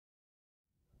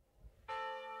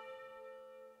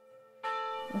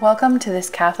Welcome to this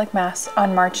Catholic Mass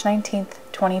on March 19th,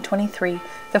 2023,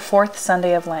 the fourth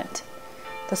Sunday of Lent.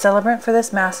 The celebrant for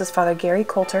this Mass is Father Gary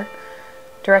Coulter,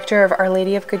 Director of Our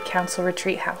Lady of Good Counsel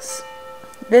Retreat House.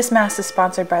 This Mass is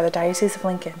sponsored by the Diocese of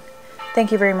Lincoln.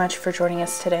 Thank you very much for joining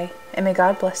us today, and may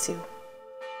God bless you.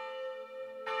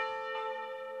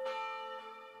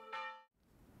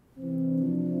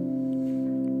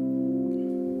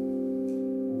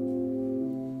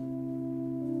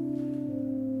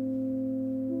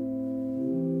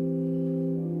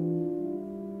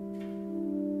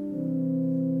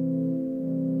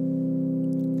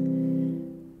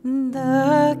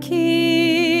 The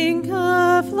King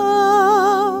of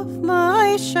love,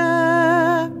 my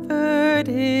shepherd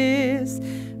is,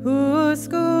 whose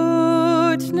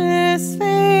goodness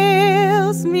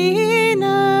fails me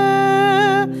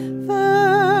never.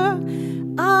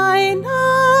 I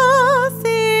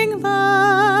nothing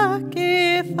lack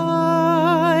if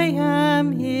I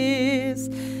am his,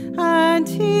 and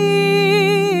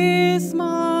he is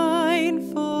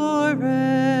mine forever.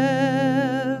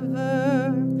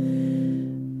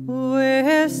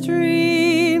 Where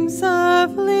streams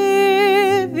of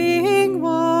living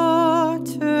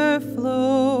water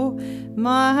flow,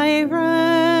 my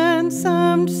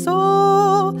ransomed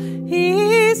soul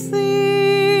is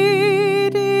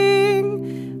leading,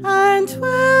 and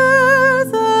where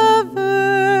the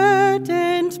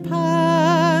verdant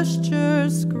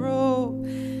pastures grow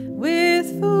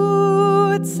with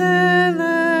food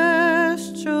celestial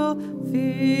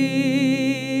feeding.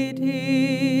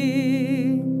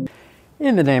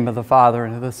 In the name of the Father,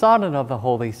 and of the Son, and of the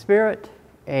Holy Spirit,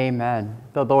 amen.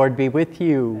 The Lord be with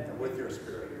you. And with your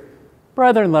spirit.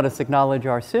 Brethren, let us acknowledge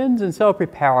our sins and so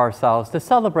prepare ourselves to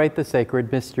celebrate the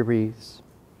sacred mysteries.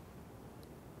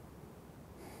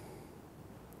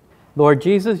 Lord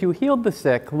Jesus, you healed the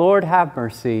sick. Lord, have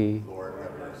mercy. Lord,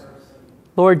 have mercy.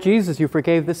 Lord Jesus, you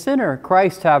forgave the sinner.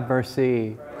 Christ, have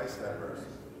mercy. Christ, have mercy.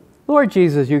 Lord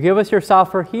Jesus, you give us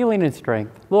yourself for healing and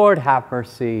strength. Lord, have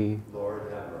mercy. Lord,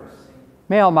 have mercy.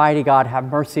 May Almighty God have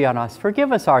mercy on us,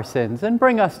 forgive us our sins, and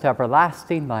bring us to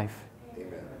everlasting life.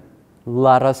 Amen.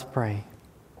 Let us pray.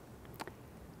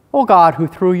 O God, who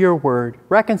through your word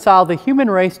reconciled the human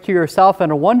race to yourself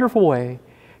in a wonderful way,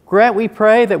 grant, we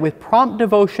pray, that with prompt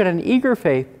devotion and eager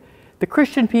faith, the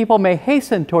Christian people may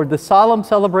hasten toward the solemn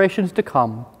celebrations to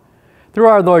come. Through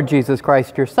our Lord Jesus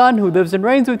Christ, your Son, who lives and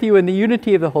reigns with you in the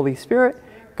unity of the Holy Spirit,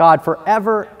 God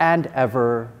forever and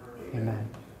ever. Amen.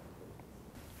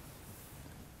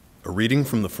 A reading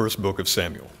from the first book of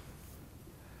Samuel.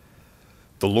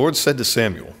 The Lord said to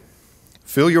Samuel,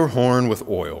 "Fill your horn with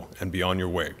oil and be on your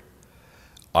way.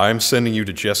 I am sending you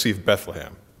to Jesse of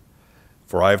Bethlehem,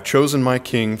 for I have chosen my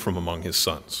king from among his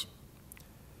sons."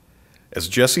 As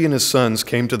Jesse and his sons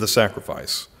came to the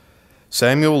sacrifice,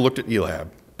 Samuel looked at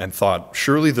Eliab and thought,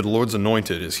 "Surely the Lord's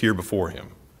anointed is here before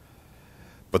him."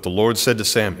 But the Lord said to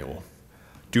Samuel,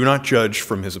 "Do not judge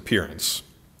from his appearance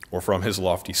or from his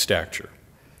lofty stature,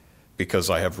 because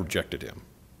I have rejected him.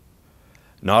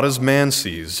 Not as man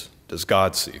sees does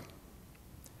God see,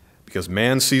 because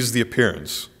man sees the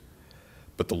appearance,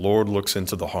 but the Lord looks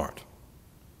into the heart."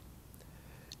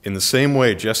 In the same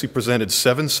way, Jesse presented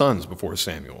 7 sons before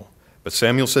Samuel, but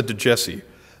Samuel said to Jesse,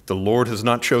 "The Lord has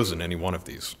not chosen any one of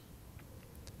these."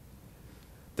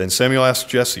 Then Samuel asked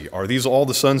Jesse, "Are these all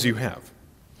the sons you have?"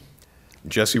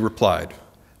 Jesse replied,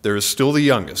 "There is still the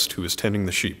youngest who is tending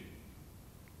the sheep."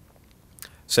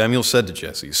 Samuel said to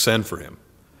Jesse, "Send for him.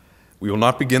 We will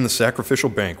not begin the sacrificial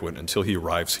banquet until he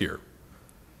arrives here."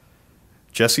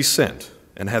 Jesse sent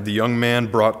and had the young man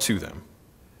brought to them.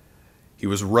 He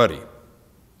was ruddy,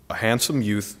 a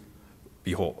youth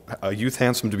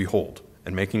handsome to behold,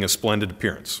 and making a splendid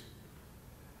appearance.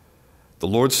 The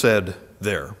Lord said,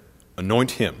 "There,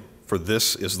 anoint him, for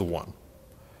this is the one."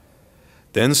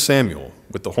 Then Samuel,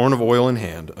 with the horn of oil in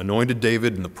hand, anointed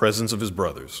David in the presence of his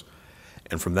brothers,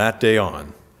 and from that day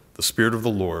on, the Spirit of the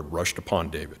Lord rushed upon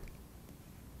David.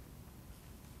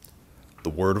 The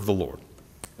word of the Lord.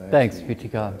 Thanks be to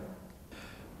God.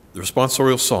 The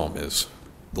responsorial psalm is,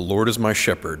 "The Lord is my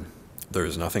shepherd, there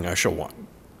is nothing I shall want."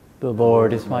 The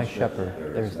Lord is my shepherd,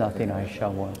 there is nothing I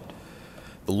shall want.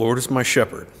 The Lord is my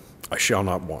shepherd, I shall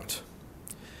not want.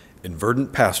 In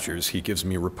verdant pastures he gives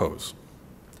me repose.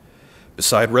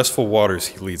 Beside restful waters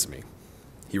he leads me.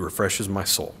 He refreshes my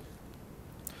soul.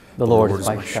 The Lord is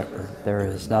my shepherd, there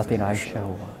is nothing I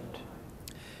shall want.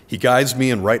 He guides me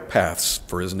in right paths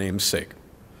for his name's sake.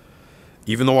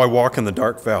 Even though I walk in the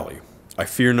dark valley, I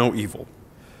fear no evil,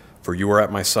 for you are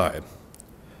at my side.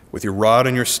 With your rod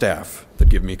and your staff that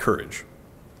give me courage.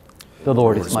 The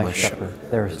Lord is my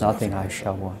shepherd, there is nothing I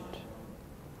shall want.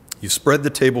 You spread the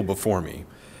table before me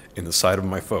in the sight of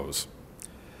my foes.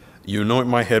 You anoint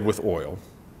my head with oil,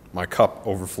 my cup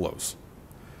overflows.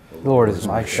 The Lord is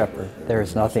my shepherd, there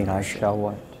is nothing I shall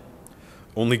want.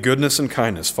 Only goodness and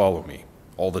kindness follow me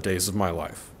all the days of my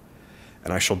life,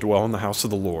 and I shall dwell in the house of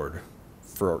the Lord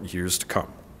for years to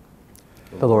come.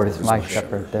 The Lord is my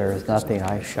shepherd, there is nothing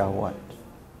I shall want.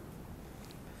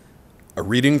 A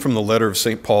reading from the letter of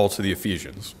St. Paul to the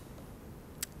Ephesians.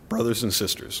 Brothers and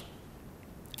sisters,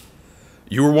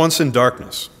 you were once in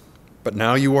darkness, but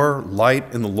now you are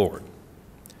light in the Lord.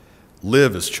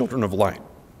 Live as children of light.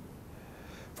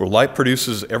 For light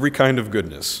produces every kind of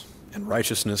goodness and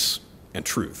righteousness and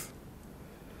truth.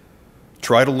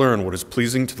 Try to learn what is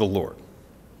pleasing to the Lord.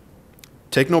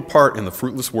 Take no part in the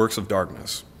fruitless works of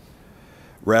darkness.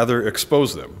 Rather,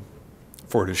 expose them,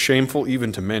 for it is shameful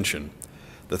even to mention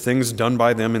the things done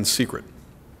by them in secret.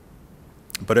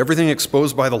 But everything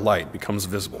exposed by the light becomes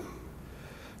visible,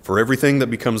 for everything that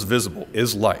becomes visible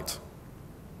is light.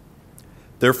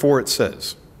 Therefore it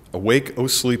says, "Awake, O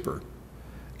sleeper,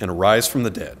 and arise from the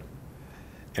dead,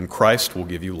 and Christ will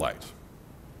give you light."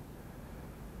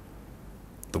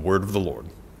 The word of the Lord.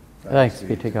 Thanks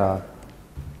be to God.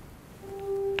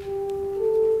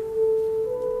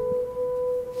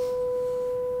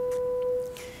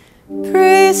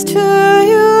 Praise to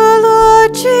you,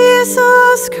 Lord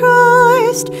Jesus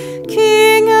Christ,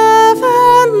 King of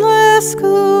endless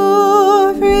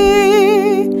glory.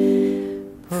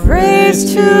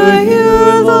 Praise to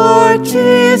you, Lord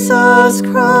Jesus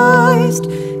Christ,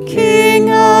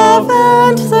 King of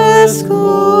endless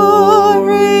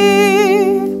glory.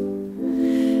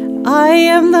 I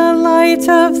am the light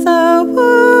of the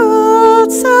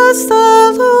world, says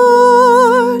the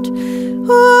Lord.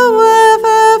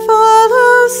 Whoever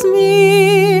follows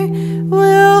me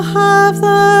will have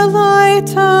the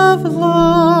light of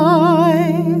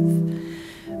life.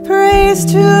 Praise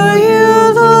to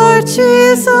you, Lord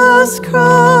Jesus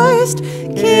Christ,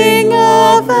 King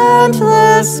of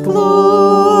endless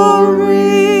glory.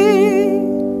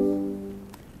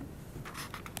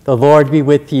 The Lord be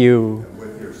with you. And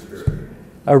with your spirit.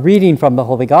 A reading from the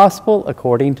Holy Gospel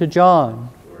according to John.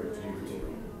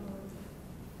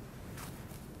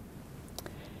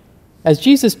 As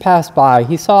Jesus passed by,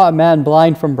 he saw a man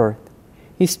blind from birth.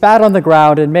 He spat on the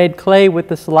ground and made clay with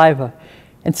the saliva,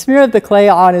 and smeared the clay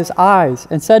on his eyes,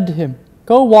 and said to him,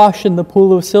 "Go wash in the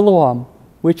pool of Siloam,"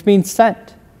 which means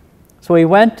sent. So he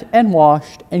went and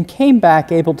washed, and came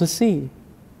back able to see.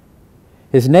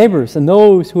 His neighbors and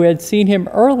those who had seen him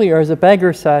earlier as a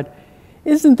beggar said,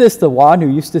 "Isn't this the one who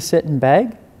used to sit and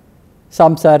beg?"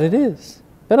 Some said, "It is."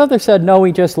 But others said, "No,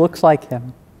 he just looks like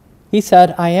him." He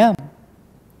said, "I am."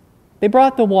 They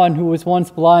brought the one who was once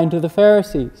blind to the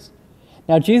Pharisees.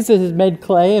 Now Jesus had made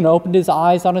clay and opened his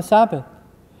eyes on a Sabbath.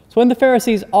 So when the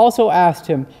Pharisees also asked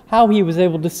him how he was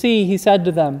able to see, he said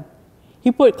to them, "He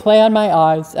put clay on my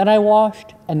eyes, and I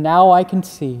washed, and now I can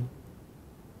see."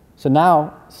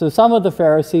 So some of the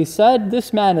Pharisees said,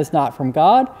 "This man is not from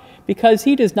God, because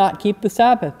he does not keep the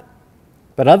Sabbath."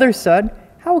 But others said,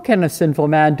 "How can a sinful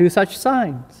man do such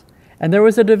signs?" And there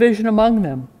was a division among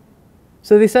them.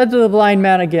 So they said to the blind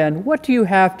man again, "What do you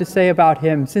have to say about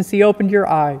him, since he opened your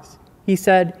eyes?" He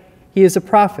said, "He is a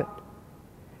prophet."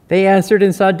 They answered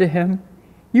and said to him,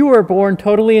 "You were born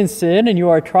totally in sin, and you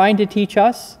are trying to teach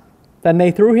us?" Then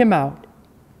they threw him out.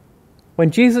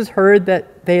 When Jesus heard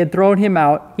that they had thrown him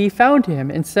out, he found him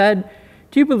and said,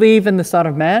 "Do you believe in the Son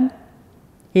of Man?"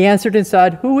 He answered and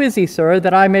said, "Who is he, sir,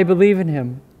 that I may believe in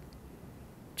him?"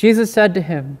 Jesus said to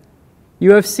him,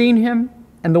 "You have seen him,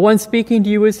 and the one speaking to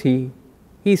you is he."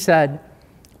 He said,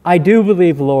 "I do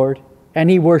believe, Lord," and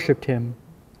he worshipped him.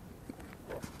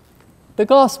 The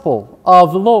Gospel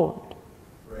of the Lord.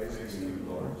 Praise to you,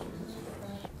 Lord Jesus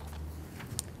Christ.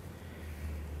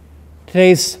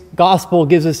 Today's Gospel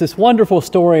gives us this wonderful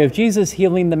story of Jesus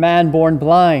healing the man born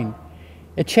blind,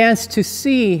 a chance to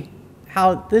see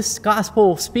how this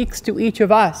Gospel speaks to each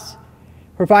of us,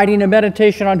 providing a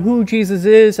meditation on who Jesus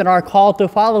is and our call to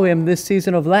follow him this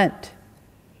season of Lent.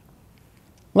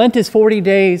 Lent is 40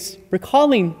 days,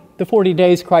 recalling the 40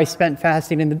 days Christ spent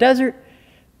fasting in the desert,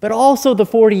 but also the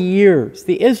 40 years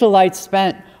the Israelites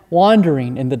spent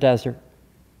wandering in the desert.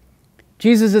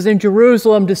 Jesus is in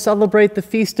Jerusalem to celebrate the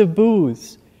Feast of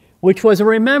Booths, which was a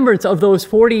remembrance of those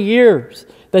 40 years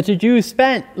that the Jews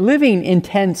spent living in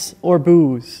tents or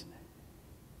booths.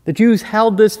 The Jews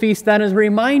held this feast then as a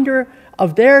reminder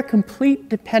of their complete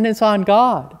dependence on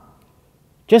God.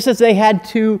 Just as they had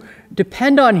to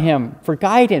depend on him for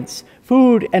guidance,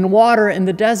 food, and water in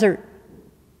the desert,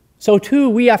 so too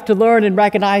we have to learn and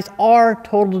recognize our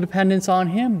total dependence on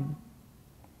him.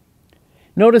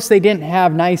 Notice they didn't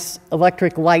have nice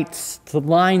electric lights to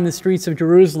line the streets of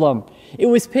Jerusalem. It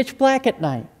was pitch black at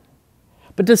night.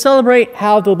 But to celebrate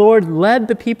how the Lord led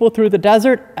the people through the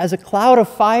desert as a cloud of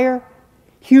fire,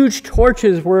 huge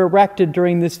torches were erected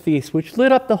during this feast, which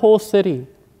lit up the whole city.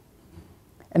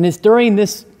 And it's during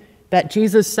this that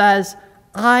Jesus says,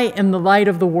 "I am the light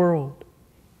of the world.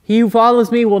 He who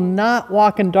follows me will not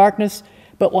walk in darkness,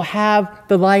 but will have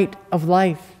the light of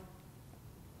life."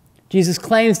 Jesus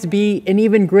claims to be an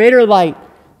even greater light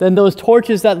than those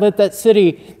torches that lit that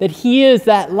city, that he is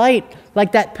that light,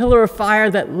 like that pillar of fire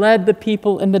that led the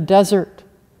people in the desert,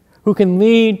 who can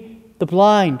lead the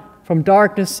blind from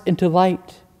darkness into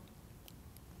light.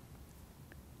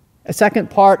 A second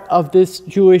part of this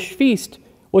Jewish feast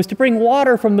was to bring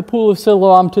water from the pool of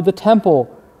Siloam to the temple,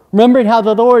 remembering how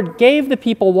the Lord gave the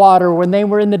people water when they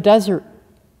were in the desert.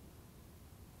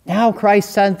 Now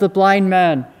Christ sends the blind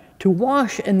man to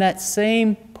wash in that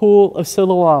same pool of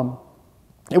Siloam.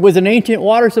 It was an ancient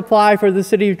water supply for the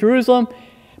city of Jerusalem,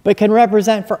 but can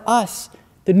represent for us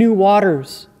the new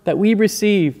waters that we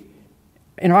receive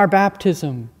in our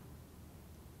baptism.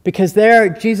 Because there,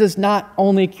 Jesus not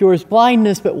only cures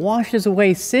blindness, but washes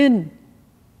away sin.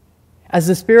 As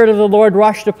the Spirit of the Lord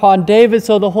rushed upon David,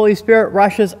 so the Holy Spirit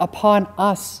rushes upon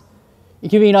us,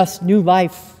 giving us new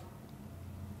life.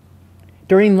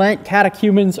 During Lent,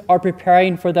 catechumens are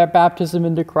preparing for their baptism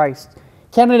into Christ.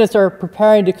 Candidates are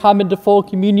preparing to come into full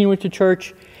communion with the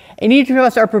church, and each of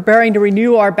us are preparing to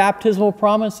renew our baptismal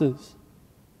promises.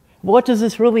 What does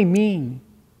this really mean?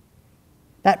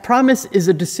 That promise is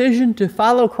a decision to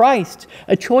follow Christ,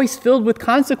 a choice filled with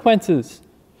consequences.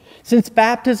 Since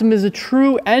baptism is a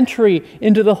true entry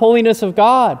into the holiness of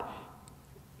God,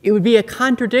 it would be a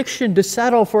contradiction to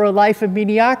settle for a life of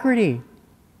mediocrity.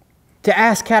 To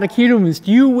ask catechumens,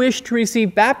 "Do you wish to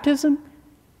receive baptism?"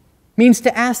 means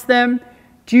to ask them,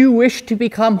 "Do you wish to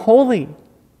become holy?"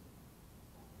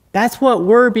 That's what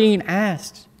we're being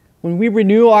asked when we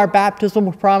renew our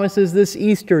baptismal promises this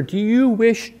Easter. Do you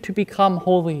wish to become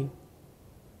holy?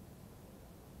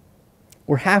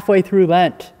 We're halfway through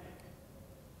Lent,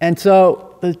 and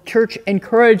so the church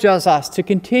encourages us to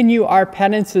continue our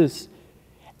penances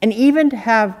and even to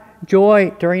have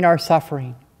joy during our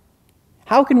suffering.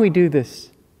 How can we do this?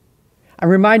 I'm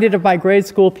reminded of my grade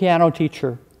school piano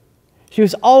teacher. She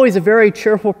was always a very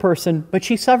cheerful person, but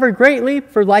she suffered greatly,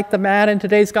 for like the man in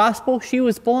today's gospel, she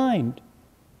was blind.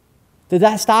 Did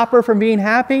that stop her from being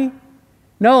happy?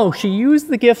 No, she used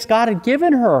the gifts God had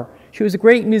given her. She was a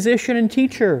great musician and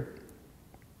teacher.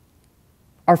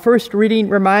 Our first reading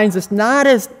reminds us, not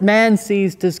as man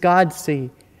sees does God see,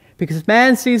 because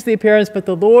man sees the appearance, but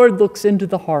the Lord looks into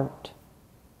the heart.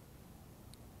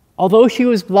 Although she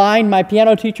was blind, my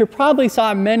piano teacher probably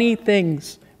saw many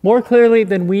things more clearly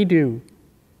than we do.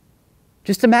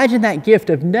 Just imagine that gift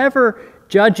of never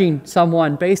judging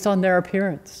someone based on their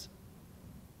appearance.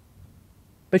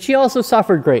 But she also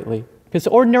suffered greatly, because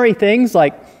ordinary things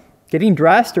like getting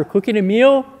dressed or cooking a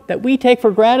meal that we take for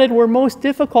granted were most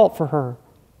difficult for her.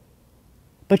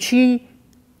 But she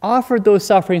offered those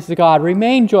sufferings to God,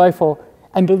 remained joyful,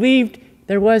 and believed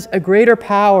there was a greater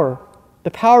power,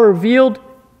 the power revealed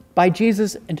by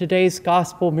Jesus in today's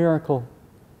gospel miracle.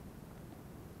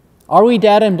 Are we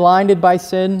dead and blinded by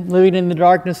sin, living in the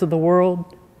darkness of the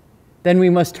world? Then we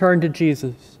must turn to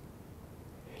Jesus.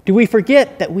 Do we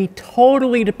forget that we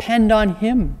totally depend on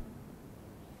him?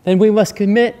 Then we must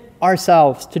commit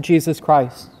ourselves to Jesus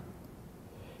Christ.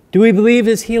 Do we believe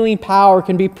his healing power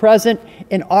can be present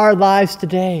in our lives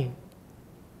today?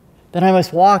 Then I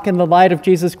must walk in the light of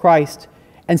Jesus Christ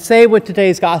and say with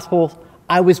today's gospel,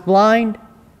 "I was blind,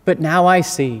 but now I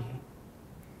see."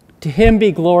 To him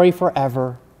be glory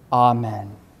forever.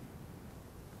 Amen.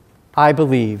 I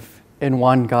believe in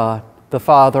one God, the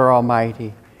Father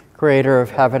Almighty, creator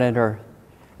of heaven and earth,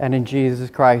 and in Jesus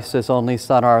Christ, his only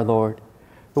Son, our Lord,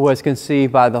 who was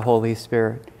conceived by the Holy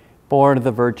Spirit, born of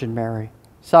the Virgin Mary,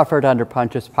 suffered under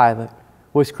Pontius Pilate,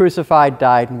 was crucified,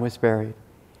 died, and was buried.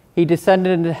 He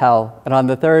descended into hell, and on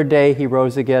the third day he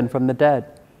rose again from the dead.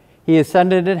 He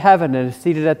ascended into heaven and is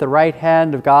seated at the right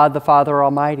hand of God the Father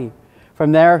Almighty.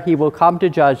 From there he will come to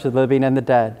judge the living and the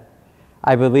dead.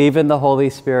 I believe in the Holy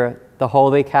Spirit, the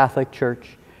Holy Catholic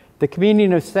Church, the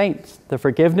communion of saints, the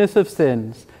forgiveness of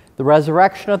sins, the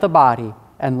resurrection of the body,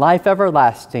 and life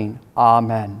everlasting.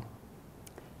 Amen.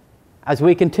 As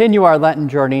we continue our Lenten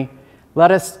journey,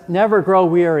 let us never grow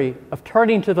weary of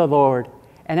turning to the Lord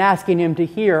and asking him to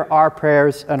hear our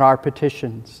prayers and our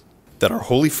petitions. That our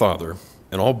Holy Father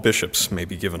and all bishops may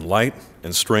be given light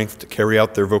and strength to carry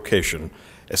out their vocation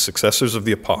as successors of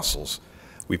the apostles,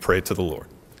 we pray to the Lord.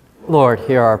 Lord,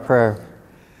 hear our prayer.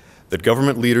 that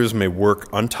government leaders may work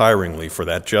untiringly for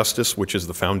that justice which is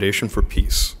the foundation for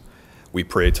peace, we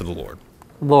pray to the Lord.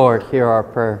 Lord, hear our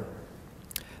prayer.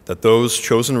 That those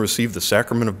chosen to receive the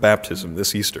sacrament of baptism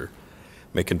this Easter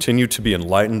may continue to be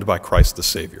enlightened by Christ the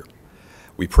Savior,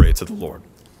 we pray to the Lord.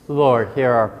 Lord,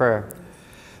 hear our prayer.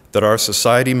 That our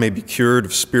society may be cured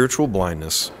of spiritual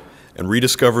blindness and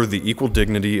rediscover the equal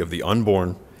dignity of the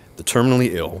unborn, the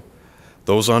terminally ill,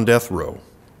 those on death row,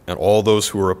 and all those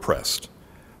who are oppressed,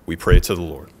 we pray to the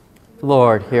Lord.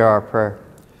 Lord, hear our prayer.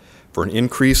 For an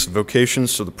increase of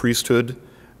vocations to the priesthood,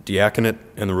 diaconate,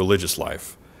 and the religious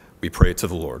life, we pray to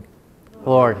the Lord.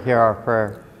 Lord, hear our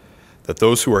prayer. That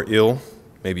those who are ill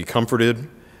may be comforted,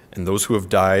 and those who have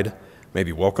died may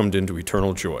be welcomed into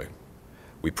eternal joy,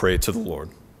 we pray to the Lord.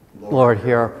 Lord,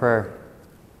 hear our prayer.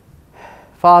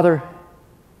 Father,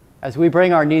 as we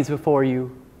bring our needs before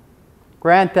you,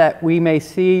 grant that we may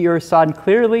see your Son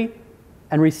clearly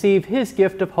and receive his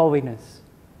gift of holiness.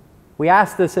 We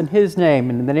ask this in his name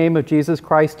and in the name of Jesus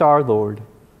Christ our Lord.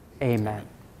 Amen.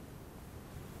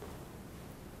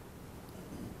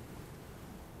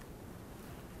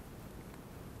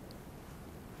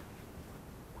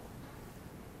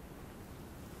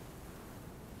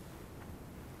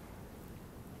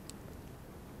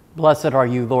 Blessed are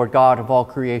you, Lord God of all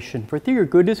creation, for through your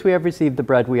goodness we have received the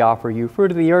bread we offer you, fruit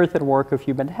of the earth and work of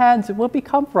human hands, it will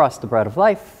become for us the bread of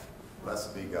life.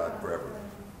 Blessed be God forever.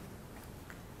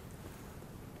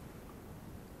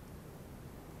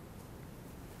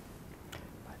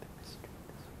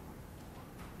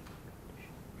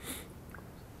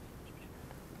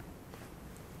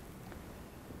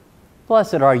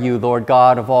 Blessed are you, Lord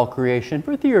God of all creation,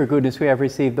 for through your goodness we have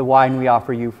received the wine we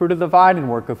offer you, fruit of the vine and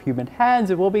work of human hands,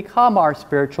 it will become our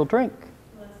spiritual drink.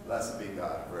 Blessed be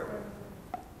God forever.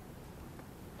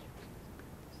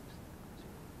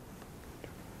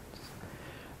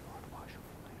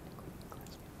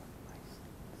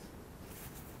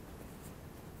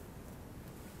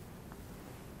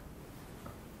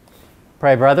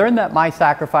 Pray, brethren, that my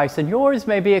sacrifice and yours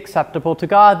may be acceptable to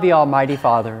God, the Almighty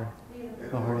Father.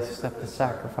 Lord, accept the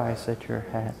sacrifice at your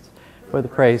hands for the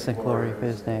praise and glory of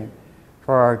his name,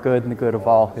 for our good and the good of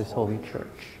all his holy church.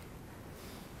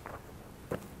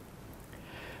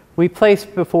 We place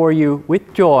before you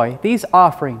with joy these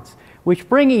offerings, which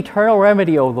bring eternal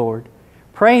remedy, O Lord,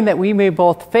 praying that we may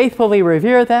both faithfully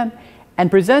revere them and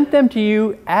present them to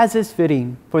you as is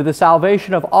fitting for the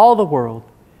salvation of all the world,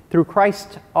 through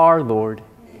Christ our Lord.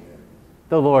 Amen.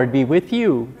 The Lord be with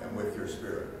you. And with your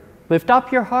spirit. Lift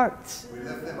up your hearts. We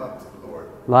lift them up to the Lord.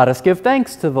 Let us give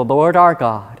thanks to the Lord our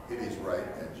God. It is right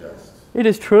and just. It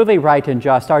is truly right and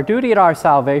just, our duty and our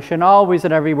salvation, always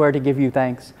and everywhere to give you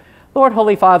thanks. Lord,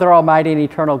 Holy Father, Almighty and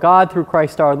eternal God, through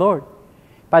Christ our Lord.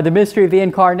 By the mystery of the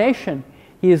Incarnation,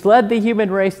 he has led the human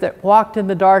race that walked in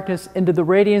the darkness into the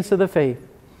radiance of the faith,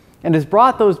 and has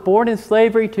brought those born in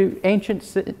slavery to ancient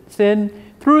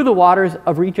sin through the waters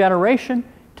of regeneration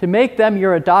to make them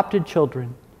your adopted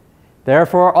children.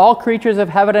 Therefore, all creatures of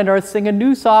heaven and earth sing a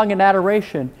new song in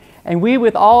adoration, and we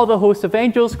with all the host of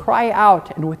angels cry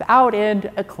out and without end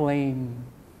acclaim.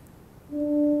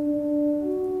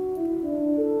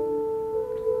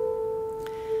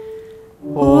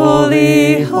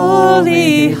 Holy,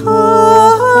 holy,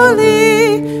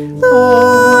 holy,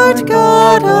 Lord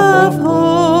God of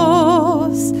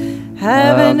hosts,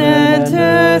 heaven and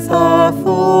earth are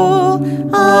full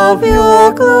of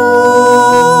your glory.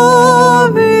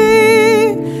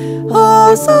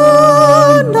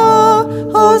 Hosanna,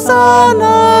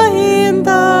 Hosanna in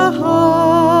the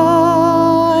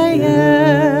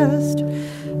highest.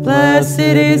 Blessed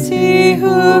is he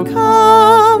who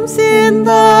comes in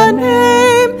the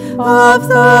name of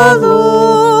the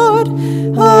Lord.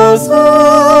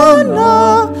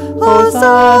 Hosanna,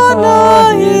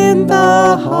 Hosanna in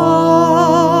the highest.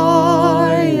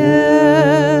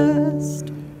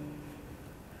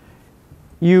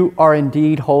 You are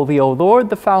indeed holy, O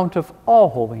Lord, the fount of all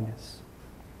holiness.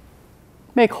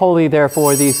 Make holy,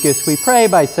 therefore, these gifts, we pray,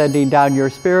 by sending down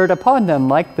your Spirit upon them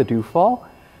like the dewfall,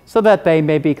 so that they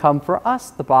may become for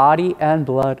us the body and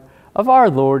blood of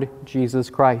our Lord Jesus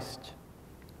Christ.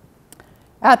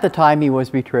 At the time he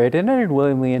was betrayed and entered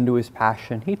willingly into his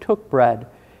passion, he took bread,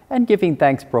 and giving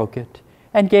thanks broke it,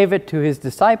 and gave it to his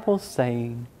disciples,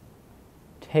 saying,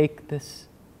 "Take this,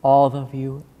 all of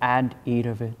you, and eat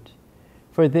of it,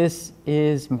 for this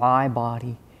is my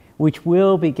body, which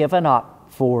will be given up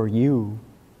for you."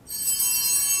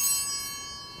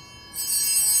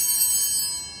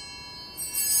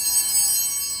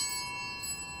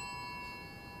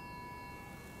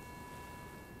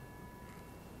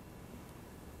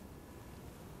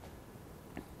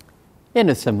 In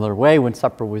a similar way, when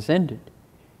supper was ended,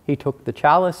 he took the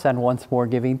chalice, and once more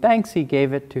giving thanks, he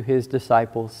gave it to his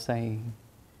disciples, saying,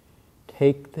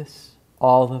 "Take this,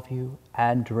 all of you,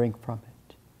 and drink from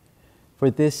it. For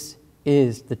this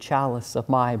is the chalice of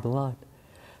my blood,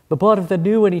 the blood of the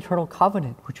new and eternal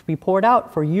covenant, which will be poured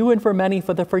out for you and for many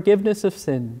for the forgiveness of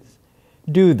sins.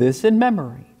 Do this in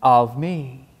memory of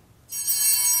me."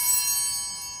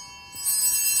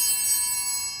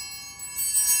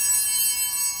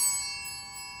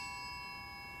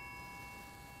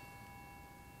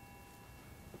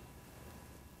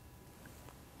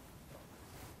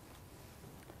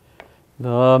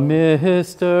 The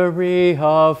mystery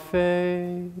of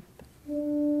faith.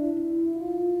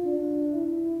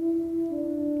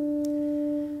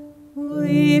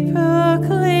 We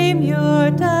proclaim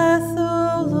your death,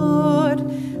 O Lord,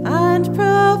 and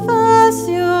profess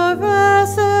your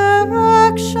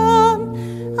resurrection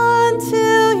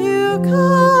until you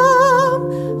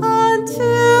come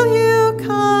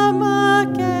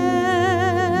again.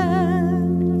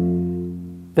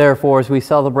 Therefore, as we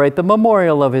celebrate the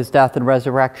memorial of his death and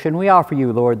resurrection, we offer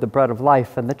you, Lord, the bread of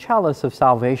life and the chalice of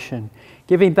salvation,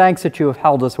 giving thanks that you have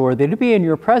held us worthy to be in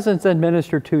your presence and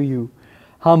minister to you.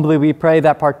 Humbly we pray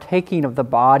that partaking of the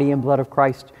body and blood of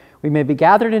Christ, we may be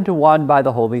gathered into one by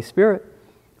the Holy Spirit.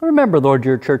 Remember, Lord,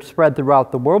 your church spread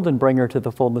throughout the world and bring her to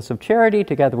the fullness of charity,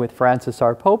 together with Francis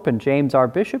our Pope and James our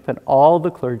Bishop and all the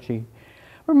clergy.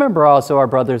 Remember also our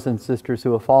brothers and sisters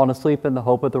who have fallen asleep in the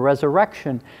hope of the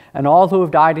resurrection, and all who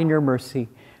have died in your mercy.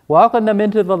 Welcome them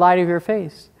into the light of your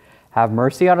face. Have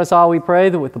mercy on us all, we pray,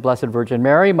 that with the Blessed Virgin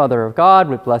Mary, Mother of God,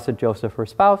 with blessed Joseph, her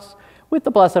spouse, with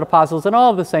the blessed apostles and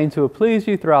all of the saints who have pleased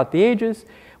you throughout the ages,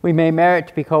 we may merit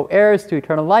to be co-heirs to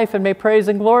eternal life and may praise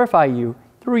and glorify you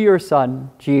through your Son,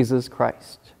 Jesus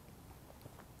Christ.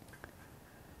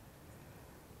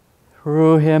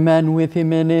 Through him and with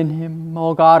him and in him,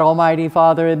 O God, Almighty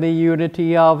Father, in the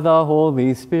unity of the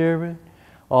Holy Spirit,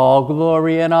 all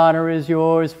glory and honor is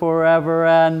yours forever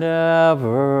and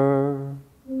ever.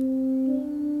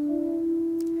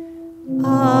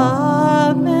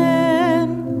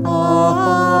 Amen.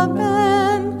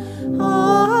 Amen.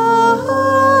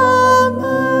 Amen.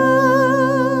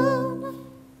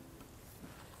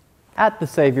 At the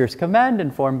Savior's command,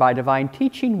 informed by divine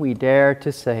teaching, we dare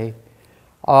to say,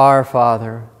 Our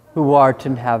Father, who art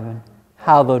in heaven,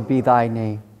 hallowed be thy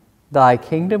name. Thy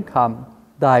kingdom come,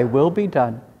 thy will be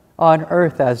done, on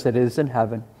earth as it is in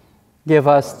heaven. Give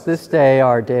us this day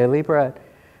our daily bread,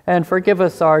 and forgive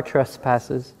us our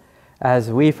trespasses, as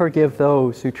we forgive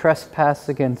those who trespass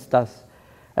against us.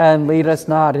 And lead us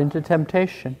not into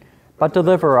temptation, but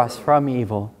deliver us from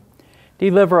evil.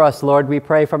 Deliver us, Lord, we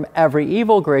pray, from every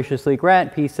evil. Graciously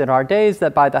grant peace in our days,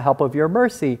 that by the help of your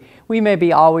mercy we may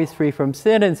be always free from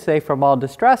sin and safe from all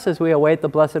distress, as we await the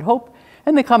blessed hope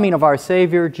and the coming of our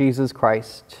Savior, Jesus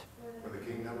Christ. For the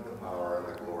kingdom, the power, and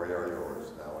the glory are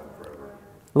yours, now and forever.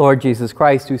 Lord Jesus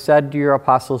Christ, who said to your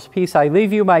apostles, Peace I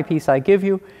leave you, my peace I give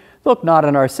you, look not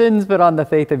on our sins, but on the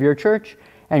faith of your church,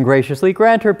 and graciously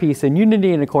grant her peace and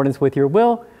unity in accordance with your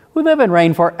will, who live and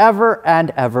reign forever and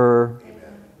ever. Amen.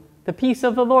 The peace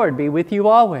of the Lord be with you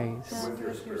always. With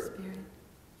your spirit.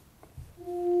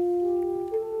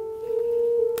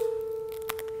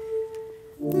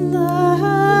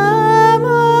 Lamb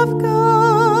of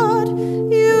God,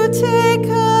 you take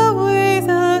away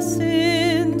the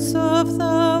sins of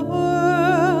the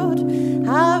world.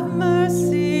 Have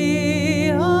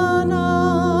mercy on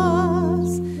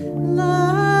us.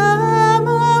 Lamb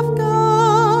of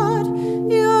God,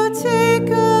 you take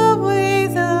away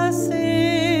the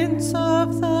sins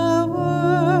of the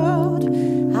world.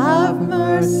 Have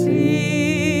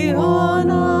mercy on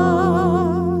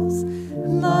us.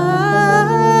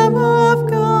 Lamb of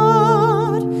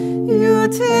God, you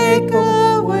take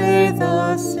away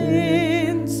the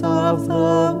sins of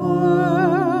the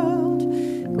world.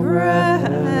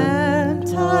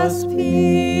 Grant us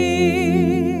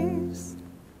peace.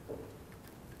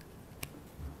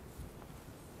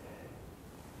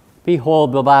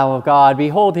 Behold the Lamb of God,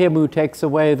 behold him who takes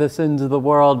away the sins of the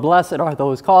world. Blessed are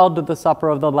those called to the supper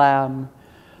of the Lamb.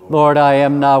 Lord, I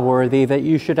am not worthy that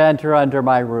you should enter under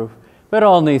my roof, but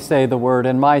only say the word,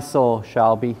 and my soul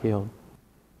shall be healed.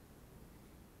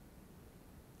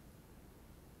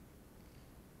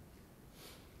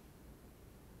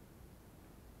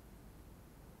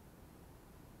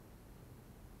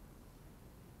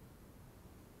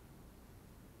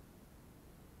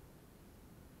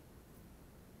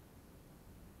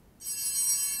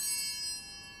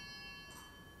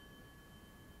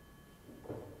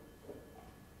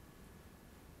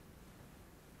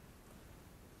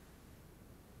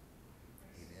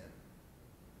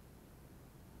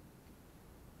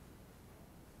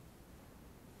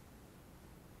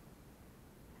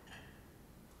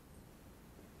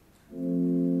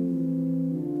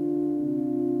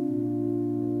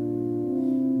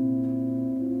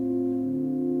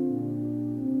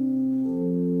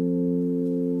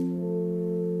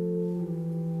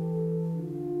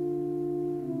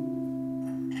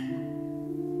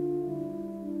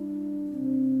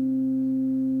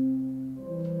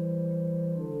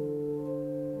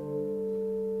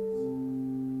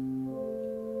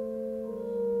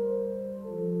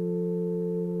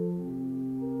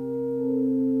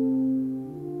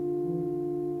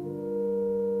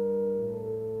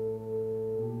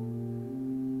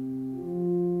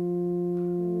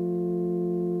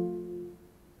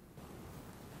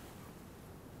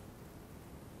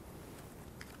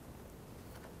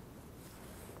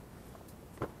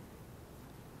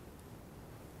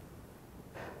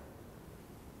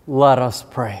 Let us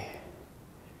pray.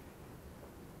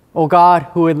 O God,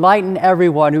 who enlighten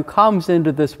everyone who comes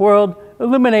into this world,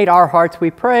 illuminate our hearts,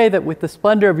 we pray, that with the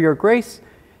splendor of your grace,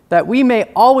 that we may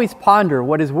always ponder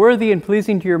what is worthy and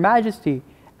pleasing to your majesty,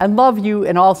 and love you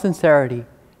in all sincerity.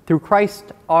 Through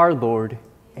Christ our Lord.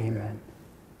 Amen.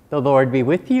 The Lord be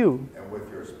with you. And with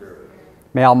your spirit.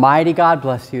 May Almighty God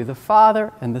bless you, the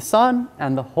Father, and the Son,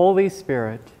 and the Holy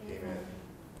Spirit. Amen.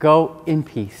 Go in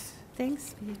peace.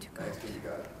 Thanks be to God. Thanks be to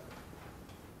God.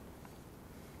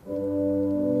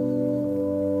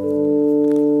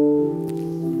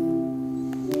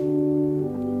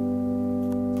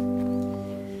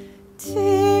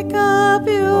 Take up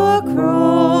your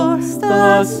cross,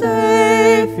 the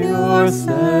Savior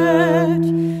said,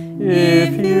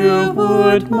 if you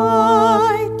would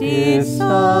my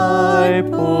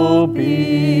disciple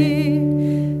be.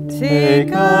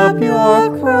 Take up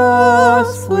your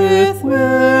cross with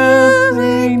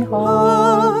willing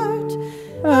heart,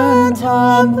 and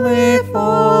humbly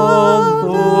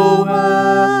follow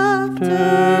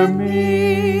after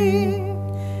me.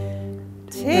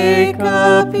 Take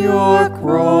up your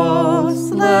cross,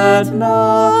 let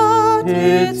not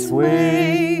its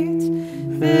weight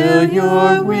fill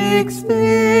your weak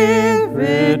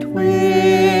spirit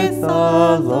with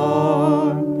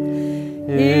alarm.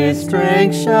 His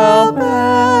strength shall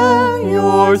bear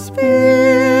your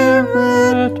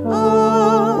spirit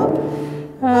up,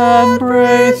 and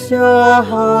brace your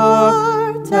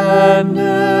heart and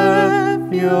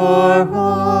nerve your arm.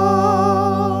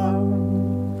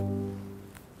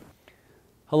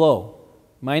 Hello,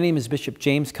 my name is Bishop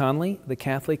James Conley, the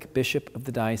Catholic Bishop of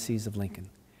the Diocese of Lincoln.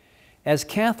 As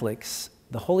Catholics,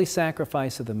 the holy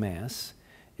sacrifice of the Mass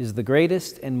is the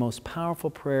greatest and most powerful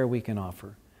prayer we can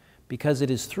offer, because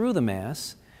it is through the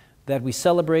Mass that we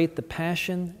celebrate the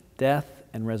passion, death,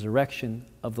 and resurrection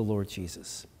of the Lord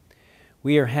Jesus.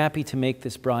 We are happy to make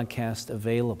this broadcast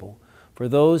available for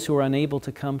those who are unable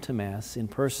to come to Mass in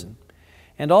person,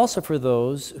 and also for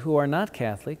those who are not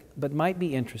Catholic but might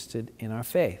be interested in our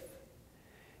faith.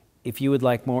 If you would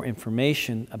like more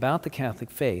information about the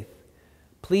Catholic faith,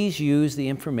 please use the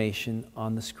information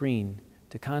on the screen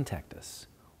to contact us,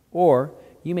 or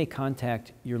you may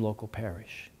contact your local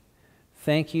parish.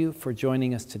 Thank you for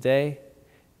joining us today.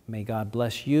 May God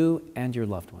bless you and your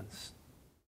loved ones.